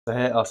So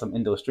here are some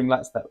indoor string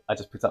lights that I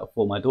just picked up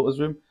for my daughter's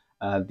room.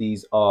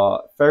 These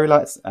are fairy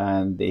lights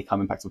and they come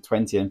in packs of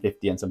 20 and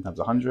 50 and sometimes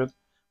 100.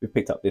 We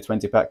picked up the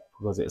 20 pack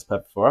because it is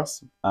perfect for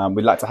us.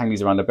 We like to hang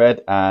these around the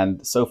bed,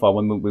 and so far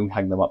when we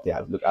hang them up, they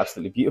look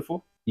absolutely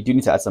beautiful. You do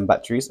need to add some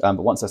batteries, but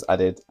once that's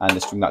added and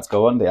the string lights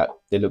go on,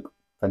 they look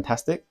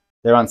fantastic.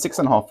 They're around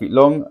 6.5 feet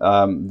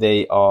long.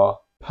 They are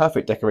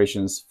perfect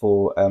decorations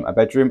for a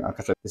bedroom. Like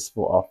I said, this is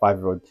for our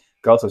 5-year-old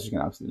girl, so she's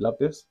going to absolutely love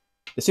this.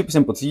 They're super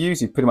simple to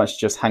use. You pretty much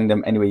just hang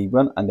them anywhere you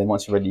want, and then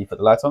once you're ready, you put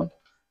the light on.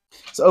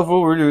 So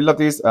overall, we really love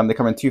these. They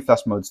come in 2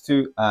 flash modes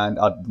too, and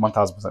I'd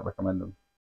 1000% recommend them.